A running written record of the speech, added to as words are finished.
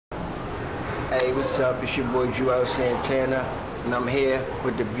Hey, what's up? It's your boy Juelz Santana, and I'm here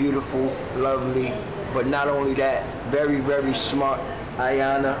with the beautiful, lovely, but not only that, very, very smart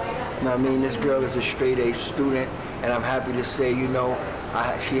Ayana. You know what I mean? This girl is a straight A student, and I'm happy to say, you know,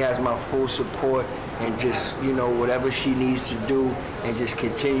 she has my full support, and just, you know, whatever she needs to do, and just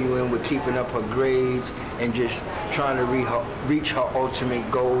continuing with keeping up her grades, and just trying to reach her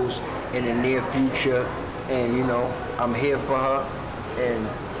ultimate goals in the near future. And, you know, I'm here for her, and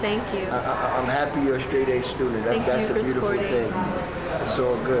thank you. I'm happy you're a straight A student. That's a beautiful thing. It's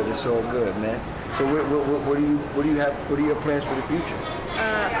all good. It's all good, man. So what do you have? What are your plans for the future?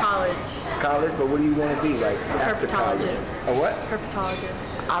 College. College, but what do you want to be like after college? Herpetologist. A what?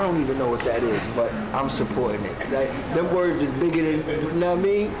 Herpetologist. I don't even know what that is, but I'm supporting it. Them words is bigger than, you know what I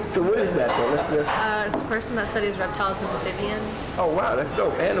mean? So what is that though? It's a person that studies reptiles and amphibians. Oh wow, that's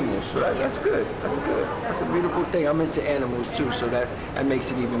dope. Animals. So that's good. That's good. That's a beautiful thing. I'm into animals too, so that makes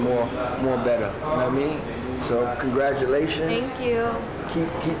it even more better. You know what I mean? So congratulations. Thank you.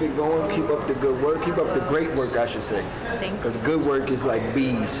 Keep it going. Keep up the good work. Keep up the great work, I should say. Thank you. Because good work is like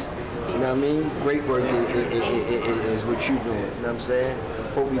bees. You know what I mean? Great work is what you're doing. You know what I'm saying?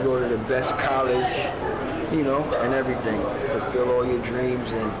 Hope you go to the best college, you know, and everything. Fulfill all your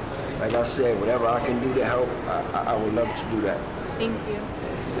dreams, and like I said, whatever I can do to help, I would love to do that. Thank you.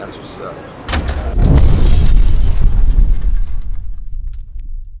 That's what's up.